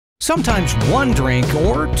Sometimes one drink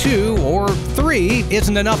or two or three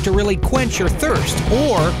isn't enough to really quench your thirst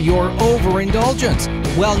or your overindulgence.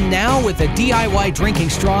 Well, now with the DIY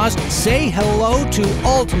drinking straws, say hello to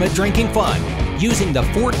ultimate drinking fun. Using the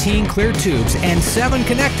 14 clear tubes and 7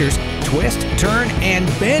 connectors, twist, turn, and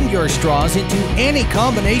bend your straws into any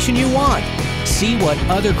combination you want. See what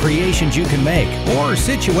other creations you can make or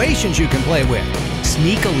situations you can play with.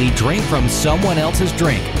 Sneakily drink from someone else's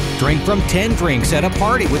drink. Drink from 10 drinks at a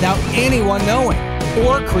party without anyone knowing.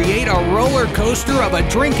 Or create a roller coaster of a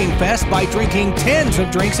drinking fest by drinking tens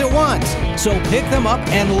of drinks at once. So pick them up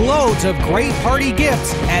and loads of great party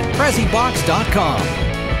gifts at PreziBox.com.